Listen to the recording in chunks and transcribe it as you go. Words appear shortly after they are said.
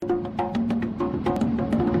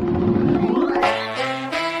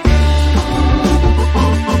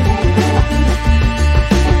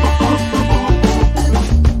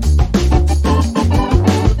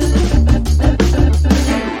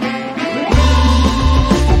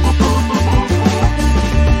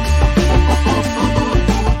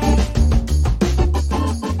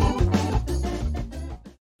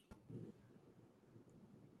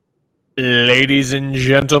Ladies and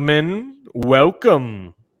gentlemen,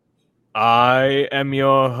 welcome. I am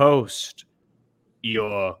your host,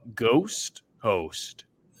 your ghost host.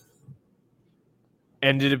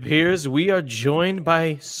 And it appears we are joined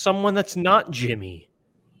by someone that's not Jimmy.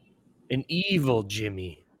 An evil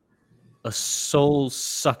Jimmy. A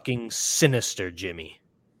soul-sucking, sinister Jimmy.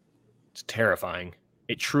 It's terrifying.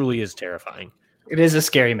 It truly is terrifying. It is a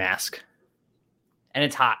scary mask. And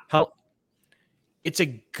it's hot. It's a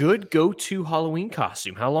good go-to Halloween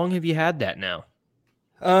costume. How long have you had that now?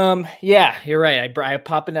 Yeah, you're right. I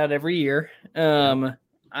pop it out every year. It's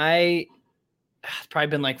probably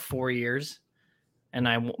been like 4 years.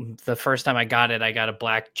 And the first time I got it, I got a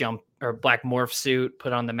black morph suit,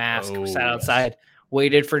 put on the mask, sat outside,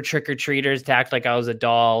 waited for trick-or-treaters to act like I was a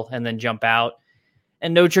doll and then jump out.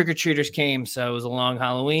 And no trick-or-treaters came, so it was a long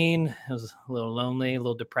Halloween. It was a little lonely, a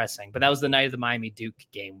little depressing. But that was the night of the Miami Duke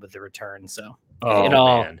game with the return, so it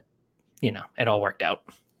all worked out.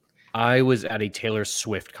 I was at a Taylor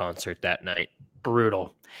Swift concert that night.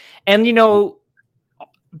 Brutal. And,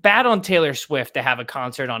 bad on Taylor Swift to have a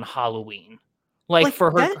concert on Halloween. Like for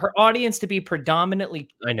her audience to be predominantly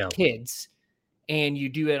kids, and you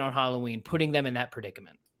do it on Halloween, putting them in that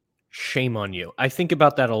predicament. Shame on you. I think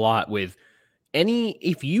about that a lot with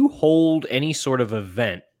if you hold any sort of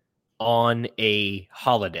event on a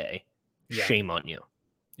holiday, shame on you.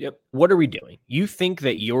 Yep. What are we doing? You think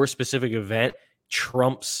that your specific event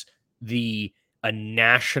trumps a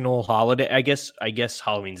national holiday? I guess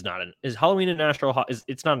Halloween's not is Halloween a national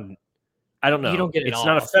it's not I don't know. You don't get it's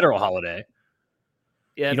not a federal holiday.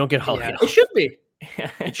 Yeah. You don't get Halloween. It should be.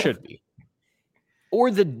 It should be.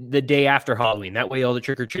 Or the day after Halloween. That way all the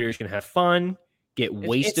trick-or-treaters can have fun, get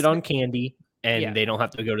wasted on candy, and they don't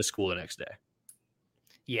have to go to school the next day.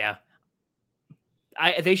 Yeah.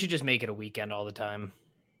 They should just make it a weekend all the time.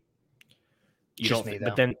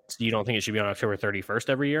 But then you don't think it should be on October 31st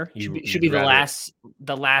every year? Should be the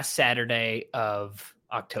last Saturday of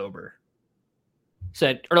October.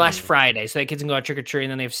 Last Friday. So the kids can go out trick-or-treating,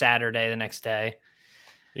 and then they have Saturday the next day.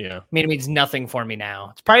 Yeah. I mean, it means nothing for me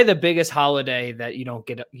now. It's probably the biggest holiday that you don't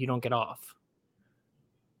get off.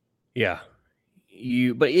 Yeah.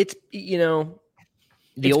 But it's,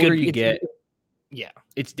 the older you get,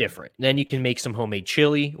 it's different. Then you can make some homemade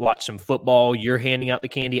chili, watch some football. You're handing out the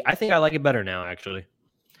candy. I think I like it better now, actually.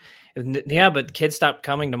 Yeah, but kids stopped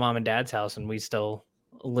coming to mom and dad's house, and we still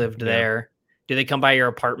lived there. Did they come by your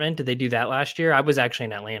apartment? Did they do that last year? I was actually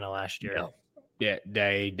in Atlanta last year. No. Yeah,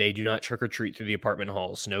 they do not trick or treat through the apartment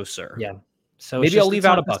halls. No, sir. Yeah. So maybe I'll leave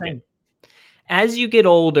out a bucket. As you get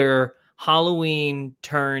older, Halloween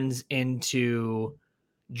turns into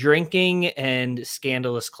drinking and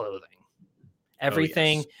scandalous clothing.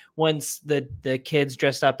 Everything. Once the kids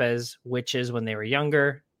dressed up as witches when they were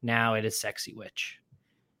younger, now it is sexy witch.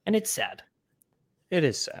 And it's sad. It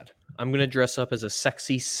is sad. I'm going to dress up as a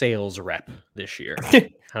sexy sales rep this year.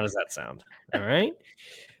 How does that sound? All right.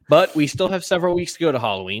 But we still have several weeks to go to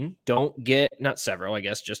Halloween. Not several, I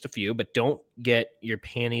guess, just a few, but don't get your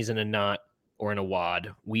panties in a knot or in a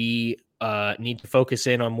wad. We need to focus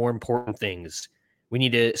in on more important things. We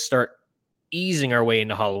need to start easing our way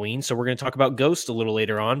into Halloween. So we're going to talk about ghosts a little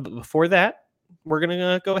later on. But before that, we're going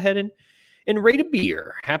to go ahead and rate a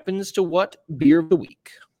beer. Happens to what beer of the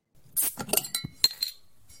week?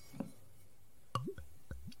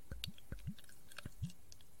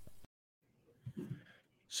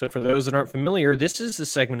 So for those that aren't familiar, this is the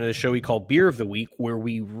segment of the show we call Beer of the Week, where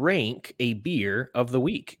we rank a beer of the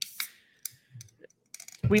week.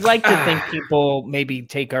 We like to think people maybe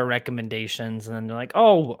take our recommendations and then they're like,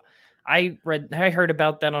 oh, I heard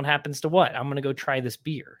about that on Happens to What? I'm going to go try this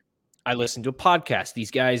beer. I listened to a podcast. These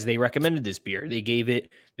guys, they recommended this beer. They gave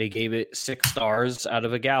it 6 stars out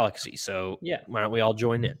of a galaxy. So why don't we all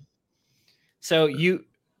join in? So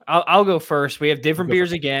I'll go first. We have different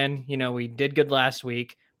beers again. We did good last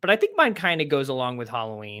week, but I think mine kind of goes along with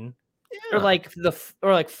Halloween or like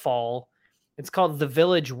fall. It's called the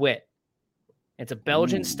Village Wit. It's a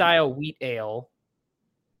Belgian style wheat ale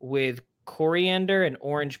with coriander and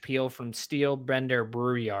orange peel from Steel Bender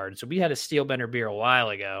Brewery Yard. So we had a Steel Bender beer a while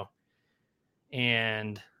ago,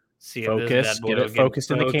 and see focus. Get it focused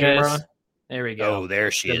in the camera. There we go. Oh, there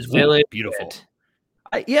she is. Village beautiful.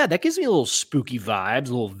 Wit. That gives me a little spooky vibes,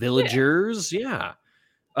 little villagers. Yeah.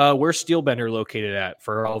 Where's Steel Bender located at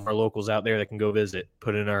for all of our locals out there that can go visit?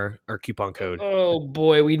 Put in our coupon code. Oh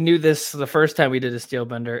boy, we knew this the first time we did a Steel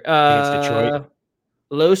Bender. It's Detroit.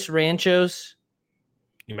 Los Ranchos,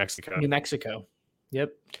 New Mexico. New Mexico.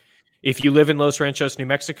 Yep. If you live in Los Ranchos, New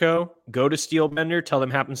Mexico, go to Steel Bender, tell them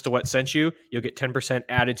Happens to What sent you. You'll get 10%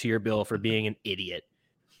 added to your bill for being an idiot.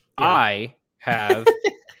 Yeah. I have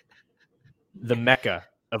the mecca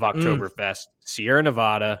of Oktoberfest, Sierra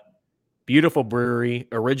Nevada, beautiful brewery,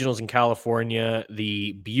 originals in California,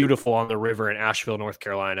 the beautiful on the river in Asheville, North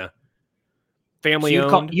Carolina. Family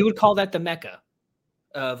owned. You would call that the mecca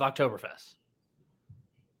of Oktoberfest?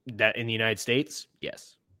 That in the United States?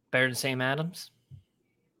 Yes. Better than Sam Adams?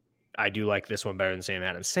 I do like this one better than Sam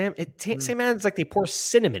Adams. Sam Adams, like they pour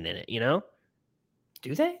cinnamon in it, you know?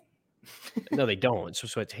 Do they? No, they don't. It's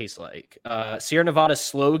just what it tastes like. Sierra Nevada's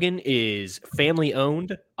slogan is family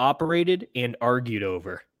owned, operated, and argued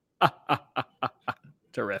over.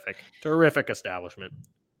 Terrific establishment.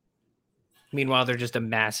 Meanwhile, they're just a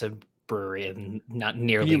massive brewery and not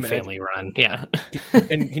nearly family run. Yeah.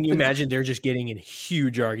 And can you imagine they're just getting in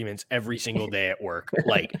huge arguments every single day at work?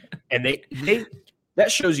 Like, and they that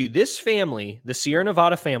shows you this family, the Sierra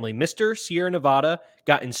Nevada family, Mr. Sierra Nevada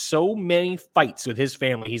got in so many fights with his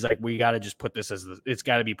family. He's like, we got to just put this it's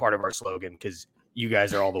got to be part of our slogan because you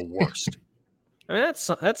guys are all the worst. I mean,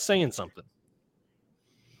 that's saying something.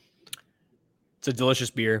 It's a delicious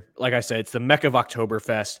beer. Like I said, it's the mecca of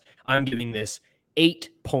Oktoberfest. I'm giving this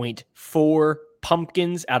 8.4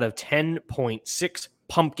 pumpkins out of 10.6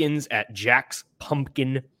 pumpkins at Jack's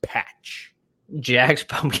Pumpkin Patch. Jack's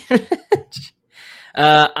Pumpkin Patch.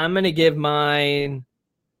 I'm going to give mine.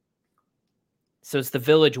 So it's the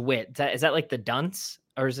Village Wit. Is that like the dunce?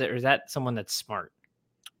 Or is that someone that's smart?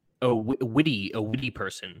 A witty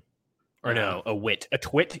person. Or no, a wit. A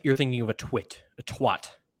twit? You're thinking of a twit. A twat.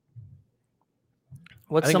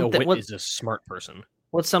 I think a wit is a smart person.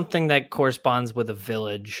 What's something that corresponds with a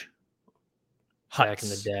village back in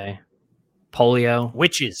the day? Polio?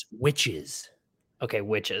 Witches. Okay,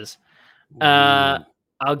 witches. I'll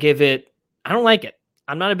give it... I don't like it.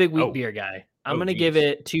 I'm not a big wheat beer guy. I'm going to give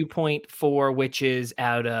it 2.4 witches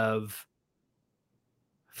out of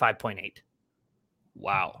 5.8.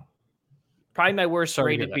 Wow. Probably my worst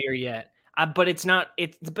rated beer yet. But it's not.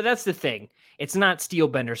 But that's the thing. It's not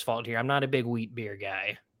Steelbender's fault here. I'm not a big wheat beer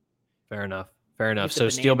guy. Fair enough. So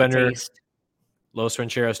Steelbender, Los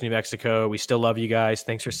Rancheros, New Mexico. We still love you guys.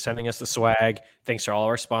 Thanks for sending us the swag. Thanks for all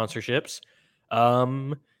our sponsorships.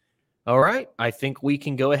 All right. I think we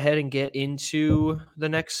can go ahead and get into the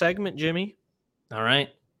next segment, Jimmy. All right.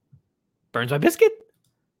 Burns my biscuit.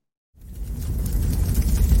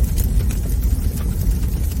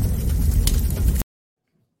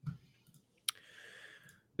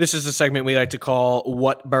 This is a segment we like to call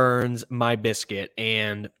What Burns My Biscuit.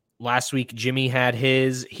 And last week, Jimmy had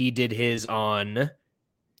his. He did his on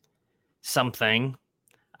something.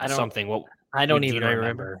 I don't even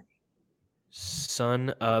remember. Son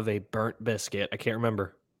of a burnt biscuit. I can't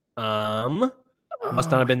remember.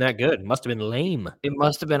 Must not have been that good. Must have been lame. It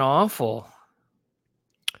must have been awful.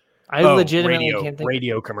 I legitimately can't think.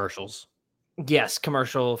 Radio commercials. Yes,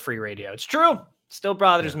 commercial-free radio. It's true. Still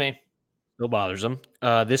bothers me. Still bothers them.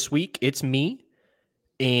 This week, it's me.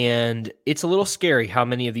 And it's a little scary how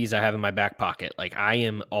many of these I have in my back pocket. Like, I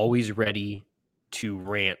am always ready to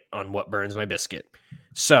rant on what burns my biscuit.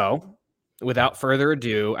 So, without further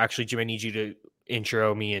ado, actually, Jim, I need you to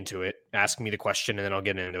intro me into it. Ask me the question, and then I'll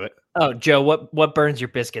get into it. Oh, Joe, what burns your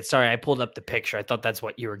biscuit? Sorry, I pulled up the picture. I thought that's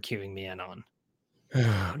what you were cueing me in on.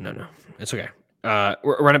 No. It's okay.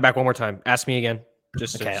 Run it back one more time. Ask me again.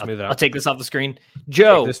 Just to smooth it out. I'll take this off the screen.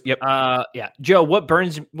 Joe. Yep. Joe, what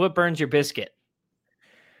burns your biscuit?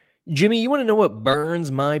 Jimmy, you want to know what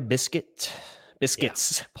burns my biscuit?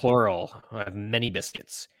 Biscuits, plural. I have many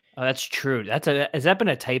biscuits. Oh, that's true. Has that been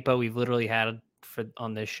a typo we've literally had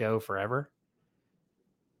on this show forever?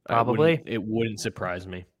 Probably. It wouldn't surprise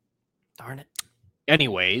me. Darn it.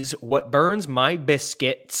 Anyways, what burns my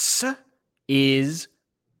biscuits is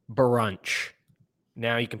brunch.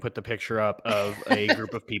 Now you can put the picture up of a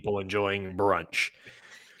group of people enjoying brunch.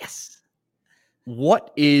 Yes.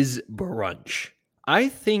 What is brunch? I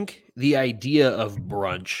think the idea of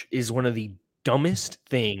brunch is one of the dumbest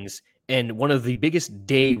things and one of the biggest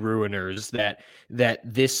day ruiners that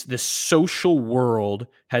this social world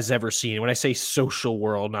has ever seen. When I say social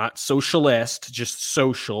world, not socialist, just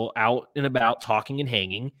social, out and about, talking and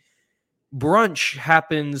hanging. Brunch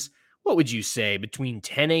happens, what would you say, between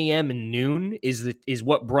 10 a.m. and noon is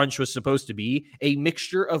what brunch was supposed to be. A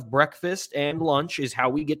mixture of breakfast and lunch is how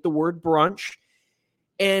we get the word brunch.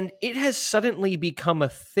 And it has suddenly become a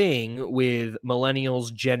thing with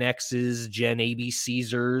millennials, Gen X's, Gen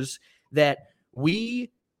ABC'ers, that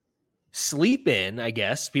we sleep in, I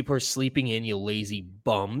guess. People are sleeping in, you lazy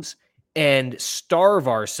bums, and starve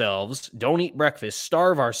ourselves, don't eat breakfast,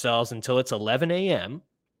 starve ourselves until it's 11 a.m.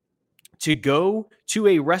 to go to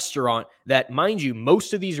a restaurant that, mind you,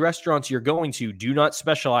 most of these restaurants you're going to do not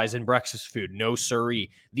specialize in breakfast food. No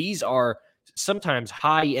siree. These are sometimes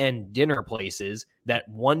high-end dinner places that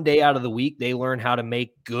one day out of the week they learn how to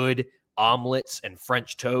make good omelets and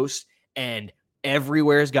French toast, and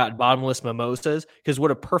everywhere's got bottomless mimosas. Because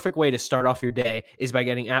what a perfect way to start off your day is by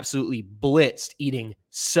getting absolutely blitzed eating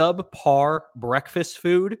subpar breakfast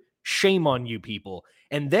food. Shame on you people.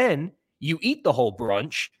 And then you eat the whole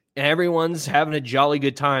brunch and everyone's having a jolly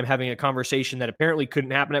good time having a conversation that apparently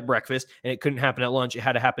couldn't happen at breakfast and it couldn't happen at lunch. It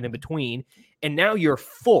had to happen in between. And now you're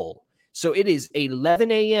full. So it is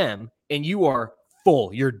 11 a.m. and you are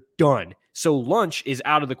full. You're done. So lunch is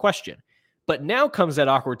out of the question. But now comes that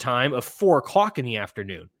awkward time of 4 o'clock in the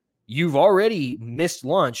afternoon. You've already missed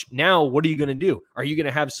lunch. Now, what are you going to do? Are you going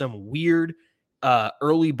to have some weird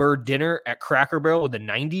early bird dinner at Cracker Barrel with the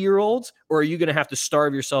 90-year-olds? Or are you going to have to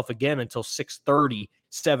starve yourself again until 6:30,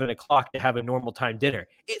 7 o'clock to have a normal time dinner?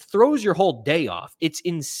 It throws your whole day off. It's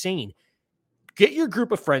insane. Get your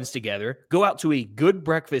group of friends together, go out to a good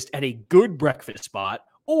breakfast at a good breakfast spot,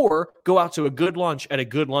 or go out to a good lunch at a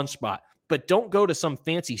good lunch spot. But don't go to some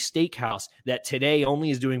fancy steakhouse that today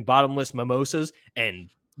only is doing bottomless mimosas and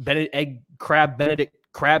eggs Benedict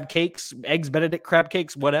crab cakes,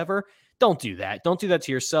 whatever. Don't do that. Don't do that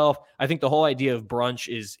to yourself. I think the whole idea of brunch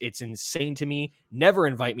it's insane to me. Never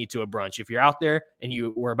invite me to a brunch. If you're out there and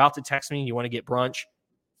you were about to text me and you want to get brunch,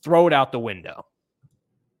 throw it out the window.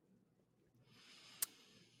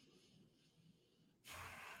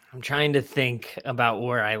 I'm trying to think about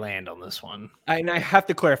where I land on this one. And I have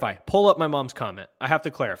to clarify. Pull up my mom's comment. I have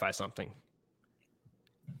to clarify something.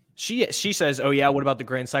 She says, oh, yeah, what about the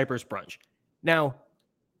Grand Cypress brunch? Now,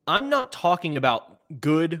 I'm not talking about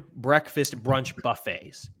good breakfast brunch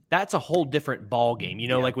buffets. That's a whole different ball game. You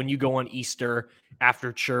know, like when you go on Easter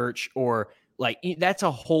after church or like that's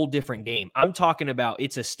a whole different game. I'm talking about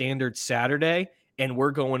it's a standard Saturday and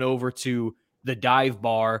we're going over to the dive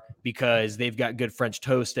bar because they've got good French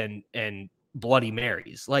toast and Bloody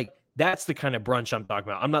Marys. Like that's the kind of brunch I'm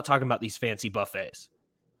talking about. I'm not talking about these fancy buffets.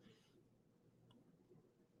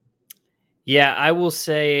 Yeah, I will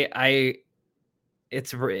say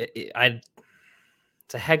it's a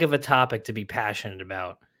heck of a topic to be passionate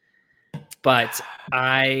about, but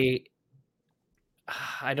I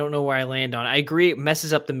don't know where I land on. I agree. It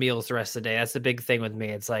messes up the meals the rest of the day. That's the big thing with me.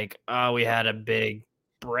 It's like, oh, we had a big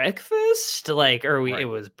breakfast, like, or it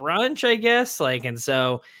was brunch, I guess. Like, and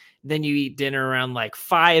so then you eat dinner around like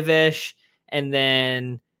 5-ish, and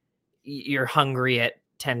then you're hungry at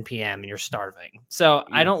 10 p.m. and you're starving. So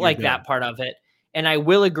I don't like that part of it. And I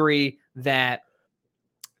will agree that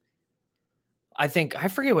I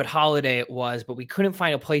forget what holiday it was, but we couldn't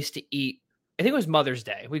find a place to eat. I think it was Mother's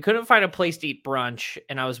Day. We couldn't find a place to eat brunch,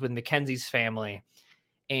 and I was with Mackenzie's family.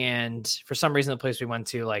 And for some reason, the place we went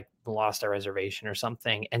to like lost our reservation or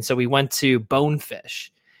something. And so we went to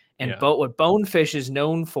Bonefish. And what Bonefish is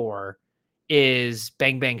known for is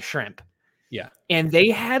Bang Bang Shrimp. Yeah. And they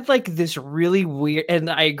had like this really weird, and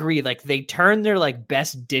I agree, like they turned their like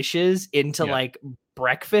best dishes into like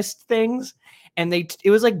breakfast things. And it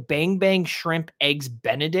was like Bang Bang Shrimp Eggs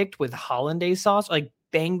Benedict with hollandaise sauce, like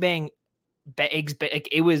Bang Bang eggs. Like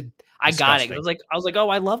it was, I got it. I was like, oh,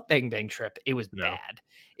 I love Bang Bang Shrimp. It was bad.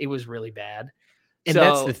 It was really bad. And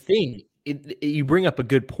that's the thing. You bring up a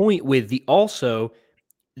good point with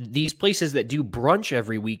these places that do brunch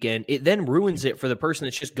every weekend. It then ruins it for the person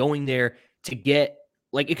that's just going there to get,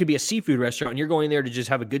 like, it could be a seafood restaurant and you're going there to just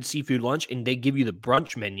have a good seafood lunch and they give you the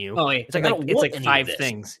brunch menu. Oh, it's like 5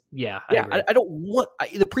 things. Yeah. I don't want I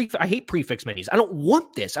hate prefix menus. I don't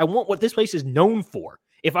want this. I want what this place is known for.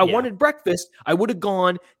 If I wanted breakfast, I would have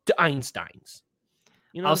gone to Einstein's.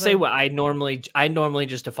 You know, I'll say what I normally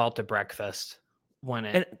just default to breakfast when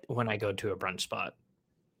I go to a brunch spot.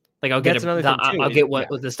 Like I'll get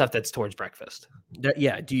the stuff that's towards breakfast.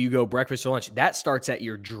 Do you go breakfast or lunch? That starts at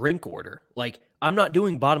your drink order. Like I'm not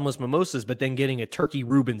doing bottomless mimosas, but then getting a turkey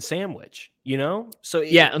Reuben sandwich. You know, so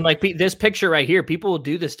and like this picture right here, people will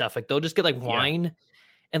do this stuff. Like they'll just get like wine.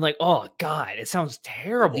 And like, oh God, it sounds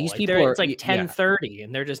terrible. These like people it's like 10:30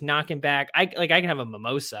 and they're just knocking back. I can have a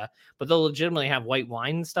mimosa, but they'll legitimately have white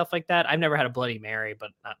wine and stuff like that. I've never had a Bloody Mary,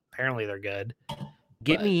 but apparently they're good.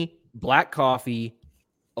 Get me black coffee,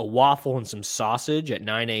 a waffle, and some sausage at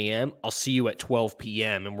 9 a.m. I'll see you at 12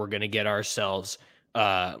 p.m. and we're gonna get ourselves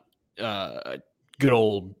good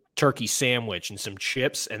old turkey sandwich and some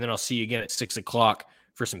chips, and then I'll see you again at 6 o'clock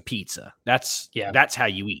for some pizza. That's how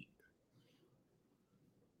you eat.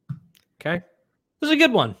 Okay. It was a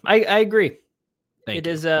good one. I agree. It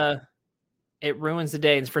ruins the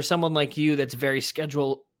day. And for someone like you that's very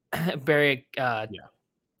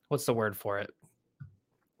what's the word for it?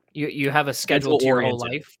 You have a schedule to your whole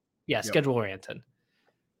life. Yeah, schedule oriented.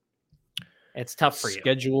 It's tough for you.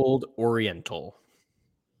 Scheduled Oriental.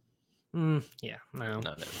 Yeah, no.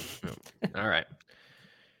 All right.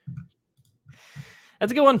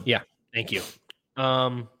 That's a good one. Yeah, thank you.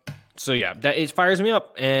 So yeah, it fires me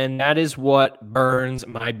up, and that is what burns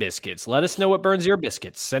my biscuits. Let us know what burns your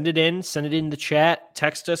biscuits. Send it in the chat,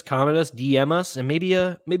 text us, comment us, DM us, and maybe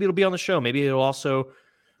it'll be on the show. Maybe it'll also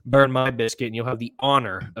burn my biscuit, and you'll have the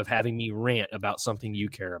honor of having me rant about something you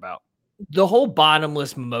care about. The whole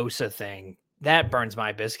bottomless mimosa thing, that burns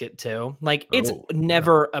my biscuit too. Like, it's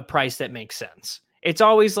never a price that makes sense. It's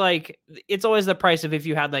always the price of if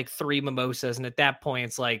you had like 3 mimosas, and at that point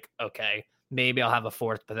it's like, okay, maybe I'll have a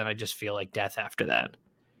 4th, but then I just feel like death after that.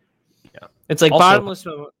 Yeah. It's like also, bottomless.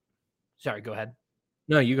 Sorry, go ahead.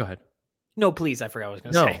 No, you go ahead. No, please. I forgot what I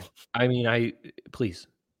was going to say. I mean, please.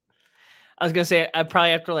 I was going to say, I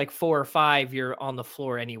probably after like 4 or 5, you're on the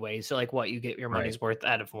floor anyway. So like what, you get your money's worth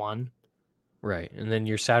out of 1. Right. And then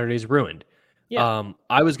your Saturday's ruined. Yeah.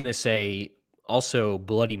 I was going to say also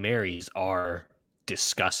Bloody Marys are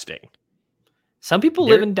disgusting. Some people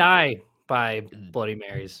live and die by Bloody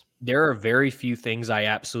Marys. There are very few things I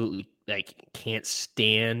absolutely can't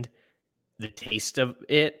stand the taste of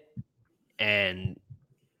it, and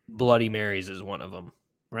Bloody Marys is one of them.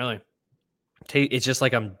 Really? It's just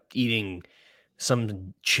like I'm eating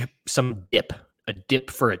some dip, a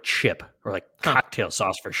dip for a chip, or like cocktail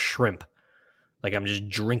sauce for shrimp. Like I'm just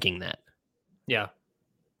drinking that. Yeah.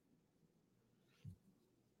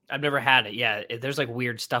 I've never had it. Yeah, there's like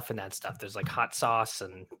weird stuff in that stuff. There's like hot sauce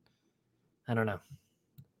and I don't know.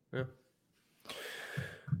 Yeah.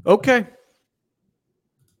 Okay.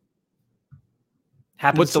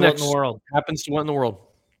 Happens to what in the world? Happens to what in the world?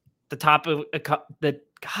 The top of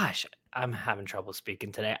gosh, I'm having trouble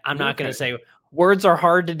speaking today. I'm not going to say words are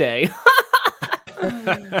hard today.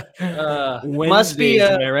 Must be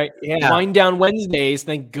am I right? Yeah. Wind down Wednesdays.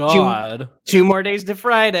 Thank God. 2 more days to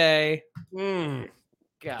Friday. God,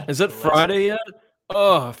 is it Friday yet?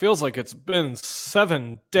 Oh, it feels like it's been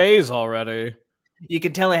 7 days already. You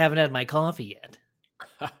can tell I haven't had my coffee yet.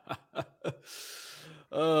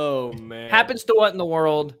 Oh, man. Happens to what in the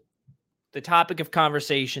world? The topic of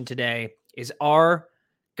conversation today is, are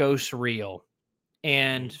ghosts real?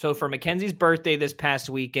 And so for Mackenzie's birthday this past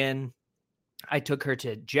weekend, I took her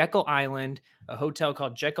to Jekyll Island, a hotel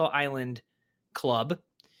called Jekyll Island Club.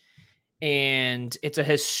 And it's a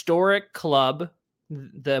historic club.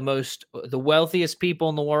 The wealthiest people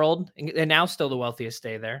in the world, and now still the wealthiest,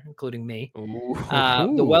 stay there, including me.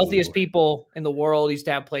 The wealthiest people in the world used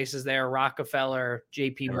to have places there. Rockefeller,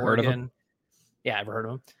 JP Morgan. Yeah, I've heard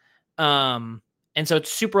of them. And so it's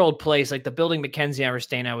a super old place. Like the building Mackenzie and I were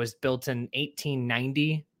staying at was built in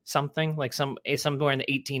 1890 something, like somewhere in the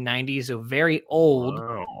 1890s. So very old.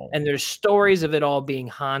 Wow. And there's stories of it all being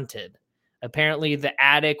haunted. Apparently the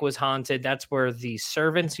attic was haunted. That's where the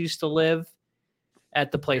servants used to live.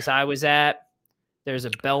 At the place I was at, there's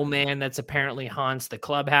a bellman that's apparently haunts the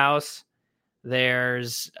clubhouse.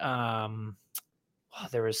 There's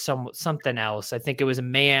there was something else. I think it was a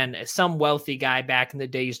man, some wealthy guy back in the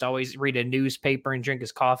day used to always read a newspaper and drink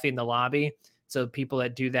his coffee in the lobby. So people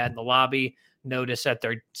that do that in the lobby notice that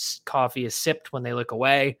their coffee is sipped when they look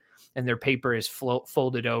away, and their paper is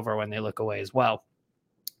folded over when they look away as well.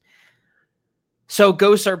 So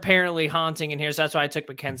ghosts are apparently haunting in here. So that's why I took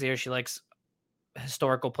Mackenzie here. She likes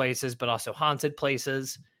historical places, but also haunted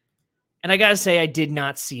places. And I gotta say, I did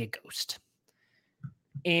not see a ghost.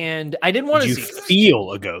 And I didn't want to see. Did you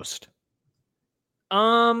feel a ghost?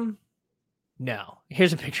 No.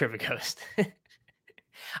 Here's a picture of a ghost.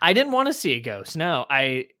 I didn't want to see a ghost. No,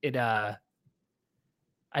 I didn't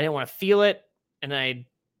want to feel it, and I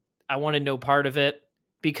wanted no part of it,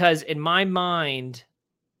 because in my mind,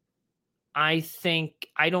 I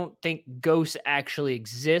don't think ghosts actually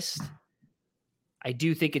exist. I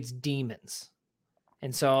do think it's demons.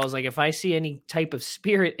 And so I was like, if I see any type of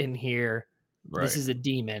spirit in here, this is a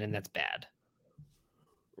demon, and that's bad.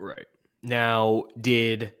 Right. Now,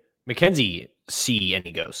 did Mackenzie see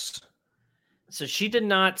any ghosts? So she did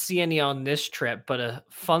not see any on this trip, but a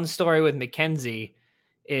fun story with Mackenzie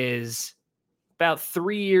is about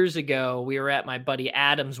 3 years ago, we were at my buddy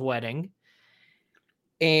Adam's wedding.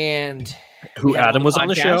 And who Adam was on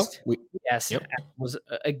the show? Yes, yep. Adam was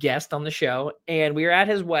a guest on the show, and we were at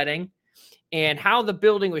his wedding. And how the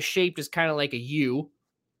building was shaped is kind of like a U,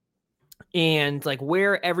 and like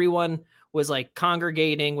where everyone was like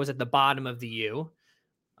congregating was at the bottom of the U.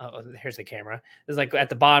 Oh, here's the camera. It's like at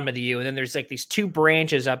the bottom of the U, and then there's like these 2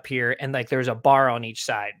 branches up here, and like there's a bar on each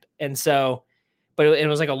side. And so, but it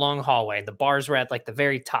was like a long hallway, and the bars were at like the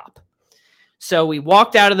very top. So we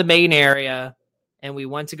walked out of the main area, and we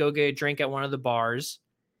went to go get a drink at one of the bars.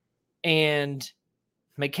 And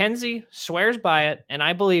Mackenzie swears by it, and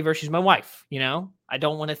I believe her. She's my wife, you know? I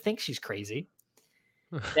don't want to think she's crazy.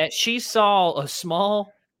 That she saw a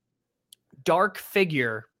small, dark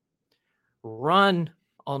figure run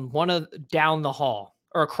on down the hall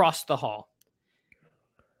or across the hall.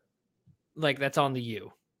 Like that's on the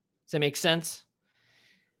U. Does that make sense?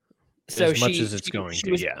 So as much as it's going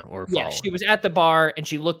to, yeah. Or yeah, she was at the bar and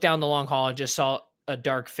she looked down the long hall and just saw a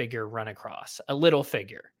dark figure run across, a little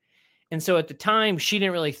figure. And so at the time, she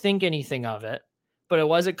didn't really think anything of it, but it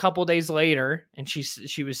was a couple days later, and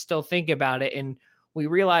she was still thinking about it. And we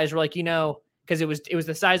realized, we're like, you know, because it was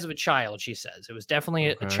the size of a child. She says it was definitely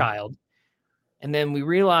a child. And then we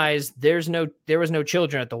realized there was no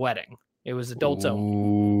children at the wedding. It was adults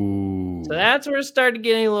only. So that's where it started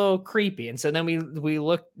getting a little creepy. And so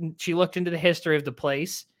then she looked into the history of the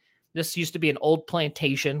place. This used to be an old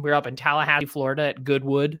plantation. We were up in Tallahassee, Florida at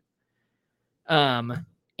Goodwood.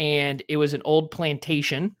 And it was an old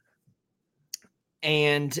plantation.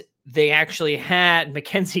 And they actually had,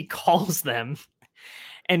 Mackenzie calls them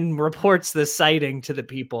and reports the sighting to the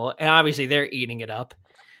people. And obviously they're eating it up.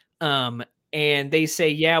 And they say,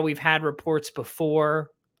 yeah, we've had reports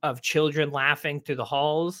before of children laughing through the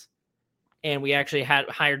halls. And we actually had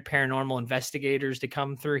hired paranormal investigators to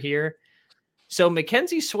come through here. So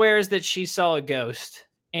Mackenzie swears that she saw a ghost,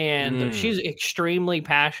 and she's extremely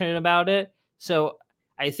passionate about it. So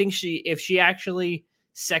I think if she actually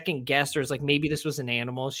second guessed or is like, maybe this was an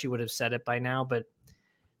animal, she would have said it by now, but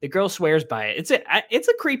the girl swears by it. It's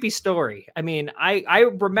a creepy story. I mean, I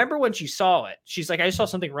remember when she saw it, she's like, I saw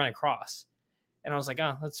something run across, and I was like,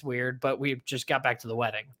 oh, that's weird. But we just got back to the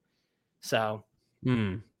wedding. So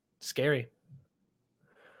scary.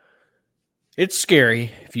 It's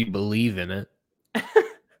scary if you believe in it.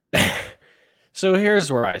 So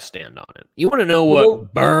here's where I stand on it. You want to know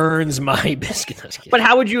what burns my biscuit? But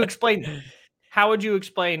how would you explain that? How would you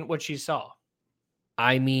explain what she saw?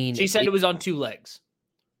 I mean, she said it was on two legs.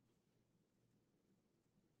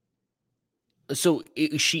 So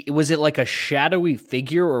was it like a shadowy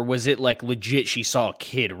figure, or was it like legit she saw a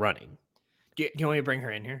kid running? Do you want me to bring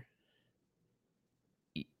her in here?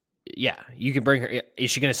 Yeah, you can bring her. Is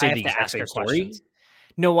she going to say the exact same story? Questions.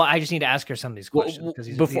 No, well, I just need to ask her some of these questions.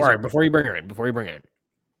 Before you bring her in,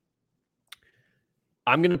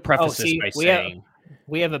 I'm going to preface this by saying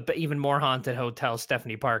we have a even more haunted hotel.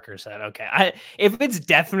 Stephanie Parker said, "Okay, if it's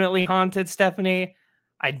definitely haunted, Stephanie,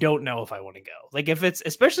 I don't know if I want to go. Like if it's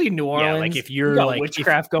especially New Orleans, like if you're like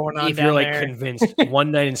witchcraft going on, if you're like convinced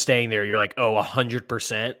one night and staying there, you're like, oh,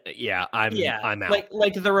 100%. Yeah, I'm out.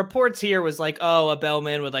 Like the reports here was like, oh, a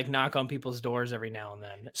bellman would like knock on people's doors every now and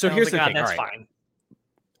then. So here's the thing. That's fine.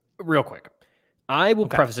 Real quick, I will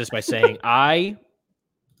preface this by saying I'm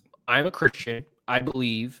a Christian. I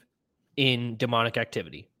believe in demonic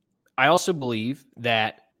activity. I also believe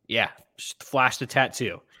that flash the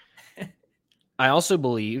tattoo. I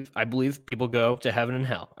believe people go to heaven and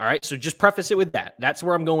hell. All right. So just preface it with that. That's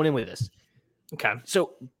where I'm going in with this. Okay.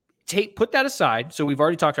 So put that aside. So we've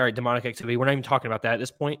already talked, all right, demonic activity. We're not even talking about that at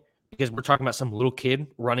this point because we're talking about some little kid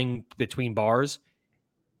running between bars.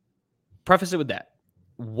 Preface it with that.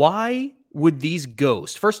 Why would these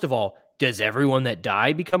ghosts, first of all, does everyone that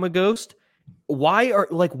die become a ghost? Why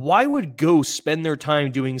would ghosts spend their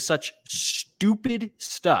time doing such stupid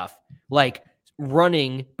stuff like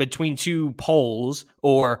running between two poles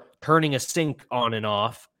or turning a sink on and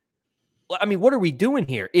off? I mean, what are we doing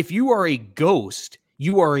here? If you are a ghost,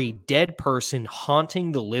 you are a dead person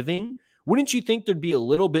haunting the living. Wouldn't you think there'd be a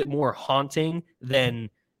little bit more haunting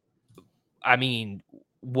than, I mean,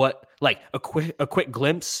 what, like a quick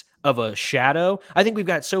glimpse of a shadow? I think we've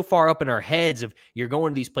got so far up in our heads of you're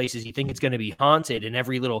going to these places, you think it's going to be haunted, and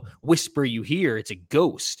every little whisper you hear, it's a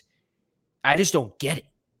ghost. I just don't get it.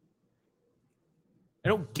 I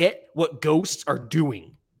don't get what ghosts are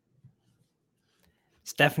doing.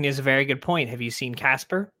 Stephanie has a very good point. Have you seen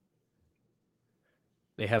Casper?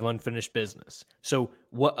 They have unfinished business. So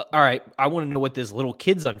what? All right, I want to know what this little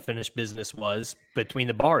kid's unfinished business was between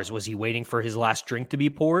the bars. Was he waiting for his last drink to be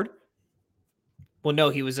poured? Well, no,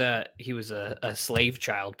 he was a slave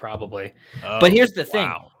child probably. Oh, but here's the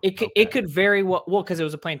thing: it could very well because it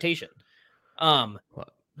was a plantation.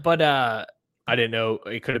 But I didn't know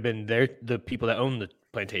it could have been the people that owned the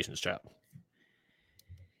plantation's child.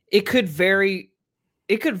 It could very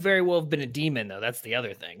well have been a demon, though. That's the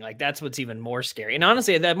other thing. Like that's what's even more scary. And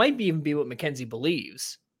honestly, that might even be what Mackenzie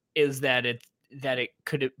believes is that it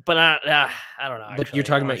could have. But I don't know. But you're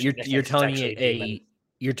talking about you're telling me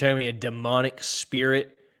you're telling me a demonic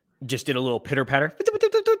spirit just did a little pitter patter,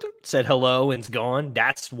 said hello, and's gone.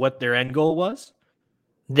 That's what their end goal was.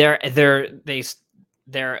 They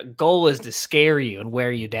their goal is to scare you and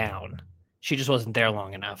wear you down. She just wasn't there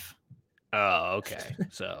long enough. Oh, okay.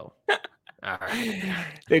 So, all right.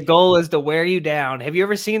 The goal is to wear you down. Have you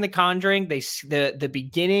ever seen The Conjuring? The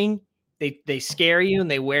beginning, they scare you and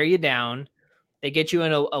they wear you down. They get you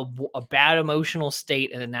in a bad emotional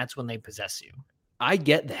state, and then that's when they possess you. I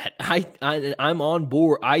get that. I'm on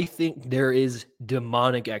board. I think there is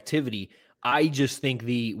demonic activity. I just think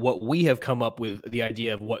what we have come up with, the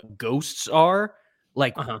idea of what ghosts are,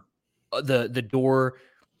 like the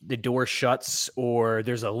door shuts, or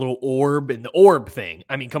there's a little orb, and the orb thing.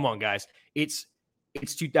 I mean, come on, guys. It's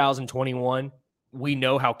 2021. We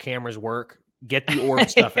know how cameras work. Get the orb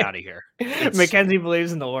stuff out of here. Mackenzie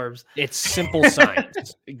believes in the orbs. It's simple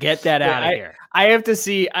science. Get that out of here. I have to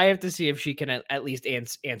see if she can at least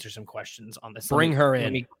answer some questions on this. Bring her in.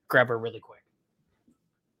 Let me grab her really quick.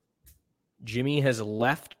 Jimmy has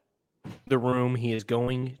left the room. He is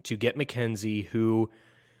going to get Mackenzie, who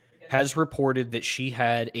has reported that she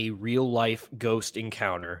had a real life ghost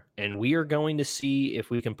encounter, and we are going to see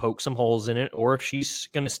if we can poke some holes in it or if she's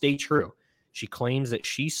going to stay true. She claims that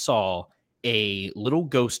she saw a little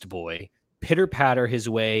ghost boy pitter-patter his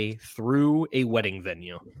way through a wedding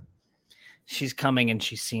venue. She's coming, and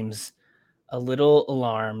she seems a little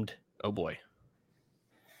alarmed. Oh boy.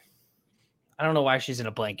 I don't know why she's in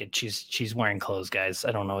a blanket. She's wearing clothes, guys.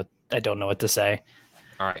 I don't know what to say.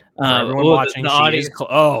 All right. For everyone watching,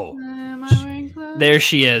 there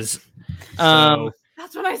she is.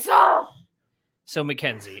 That's what I saw. So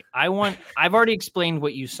Mackenzie, I've already explained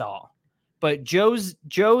what you saw, but Joe's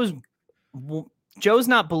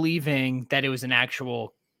not believing that it was an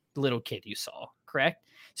actual little kid you saw, correct?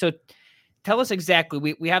 So tell us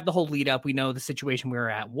exactly. We have the whole lead up. We know the situation we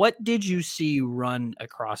were at. What did you see run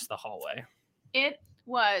across the hallway? It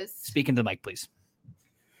was... Speak into the mic, please.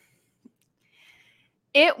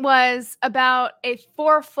 It was about a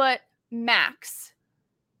 4-foot max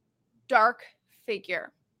dark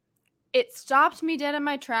figure. It stopped me dead in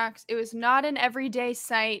my tracks. It was not an everyday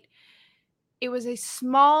sight. It was a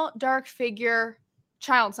small, dark figure,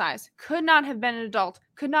 child size. Could not have been an adult.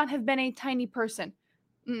 Could not have been a tiny person.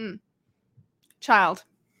 Child.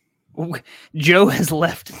 Joe has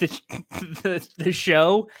left the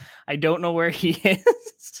show. I don't know where he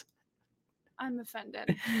is. I'm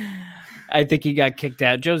offended. I think he got kicked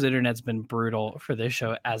out. Joe's internet's been brutal for this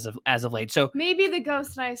show as of late. So maybe the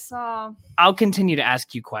ghost I saw. I'll continue to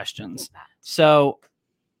ask you questions. So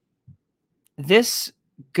this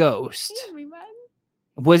ghost,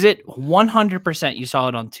 was it 100% you saw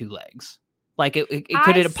it on two legs? Like it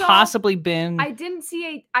could it have possibly been? I didn't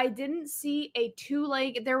see a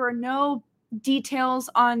two-leg. There were no details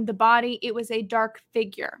on the body. It was a dark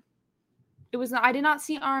figure. It was not, I did not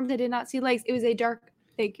see arms. I did not see legs. It was a dark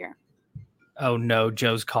figure. Oh no,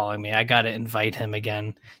 Joe's calling me. I got to invite him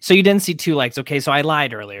again. So you didn't see two legs. Okay, so I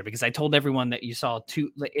lied earlier because I told everyone that you saw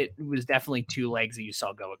two. It was definitely two legs that you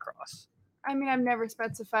saw go across. I mean, I've never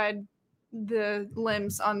specified the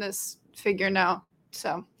limbs on this figure now.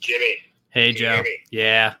 So Jimmy. Hey, Joe.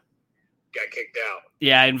 Yeah. Got kicked out.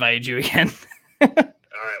 Yeah, I invited you again. All right.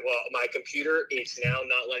 Well, my computer is now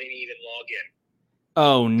not letting me even log in.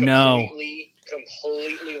 Oh, no.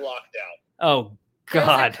 Completely locked out. Oh,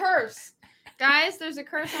 God. There's a curse. Guys, there's a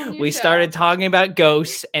curse on your We show. started talking about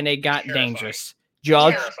ghosts, and it got dangerous.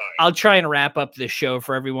 Joe, I'll try and wrap up the show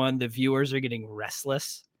for everyone. The viewers are getting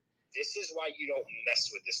restless. This is why you don't mess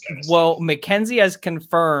with this kind of Well, stuff. Mackenzie has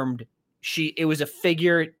confirmed it was a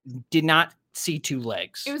figure, did not see two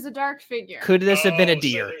legs. It was a dark figure. Could this have been a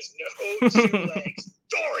deer? So there's no two legs.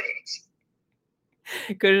 Darn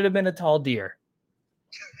it. Could it have been a tall deer?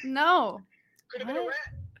 No. Could have been a rat.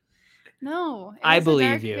 No. I was a believe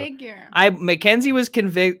dark you. Figure. Mackenzie was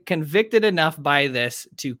convicted enough by this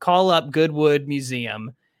to call up Goodwood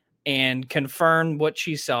Museum and confirm what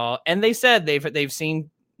she saw. And they said they've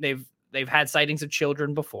had sightings of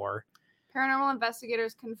children before. Paranormal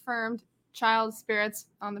investigators confirmed child spirits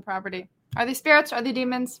on the property. Are they spirits? Are they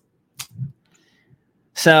demons?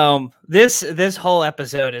 So this whole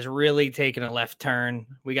episode has really taken a left turn.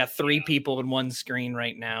 We got three people in one screen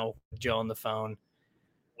right now. Joe on the phone.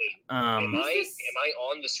 Wait, am I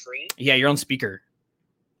on the screen? Yeah, you're on speaker.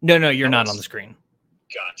 No, you're not on the screen.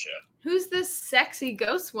 Gotcha. Who's this sexy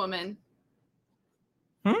ghost woman?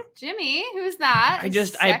 Hmm? Jimmy, who's that?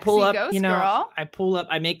 I pull up, ghost girl.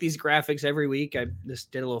 I make these graphics every week. I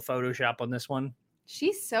just did a little Photoshop on this one.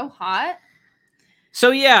 She's so hot.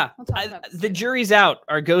 So yeah, We'll talk about this the later. jury's out.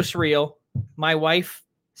 Are ghosts real? My wife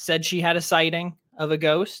said she had a sighting of a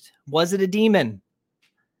ghost. Was it a demon?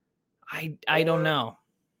 I don't know.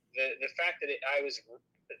 The fact that I was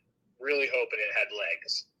really hoping it had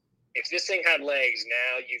legs. If this thing had legs,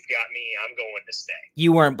 now you've got me. I'm going to stay.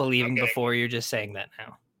 You weren't believing Okay. before. You're just saying that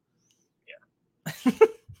now. Yeah.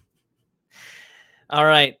 All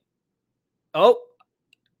right. Oh,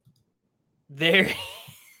 there.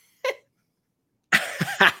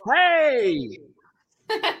 Hey,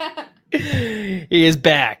 He is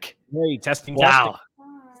back. hey, testing. Wow. Hi.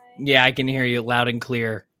 Yeah, I can hear you loud and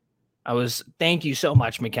clear. Thank you so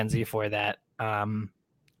much, Mackenzie, for that.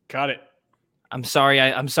 Got it. I'm sorry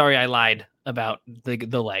I lied about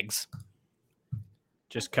the legs.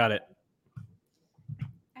 Just cut it.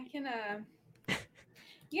 I can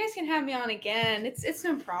you guys can have me on again. It's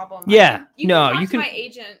no problem. Yeah, you no, can talk you to can- my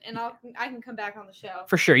agent and I can come back on the show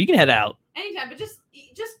For sure. You can head out. anytime. But just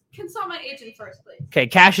consult my agent first, please. Okay,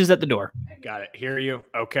 Cash is at the door. Got it. Hear you.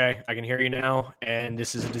 Okay, I can hear you now, and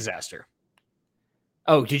this is a disaster.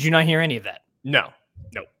 Oh, did you not hear any of that? No.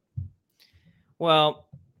 Well,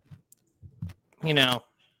 I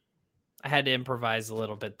had to improvise a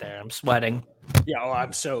little bit there. I'm sweating. Yeah, oh,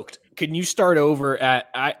 I'm soaked. Can you start over at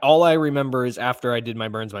all I remember is after I did my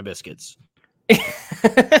burns my biscuits.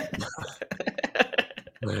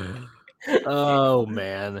 Oh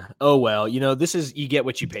man. Oh well, this is you get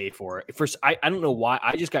what you pay for. First, I don't know why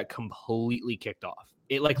I just got completely kicked off.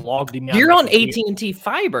 It like logged me out. You're of my on computer. AT&T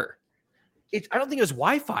Fiber. I don't think it was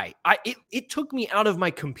Wi-Fi. It took me out of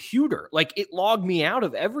my computer. Like it logged me out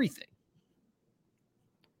of everything.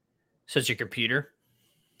 So it's your computer.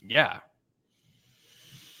 Yeah.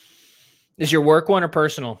 Is your work one or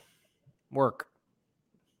personal? Work.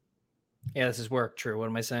 Yeah, this is work. True. What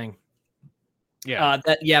am I saying? Yeah.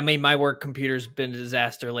 I mean, my work computer's been a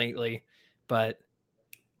disaster lately, but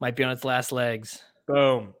might be on its last legs.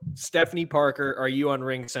 Boom. Stephanie Parker, are you on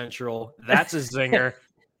Ring Central? That's a zinger.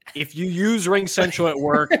 If you use Ring Central at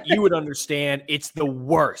work, you would understand it's the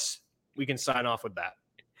worst. We can sign off with that.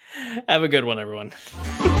 Have a good one, everyone.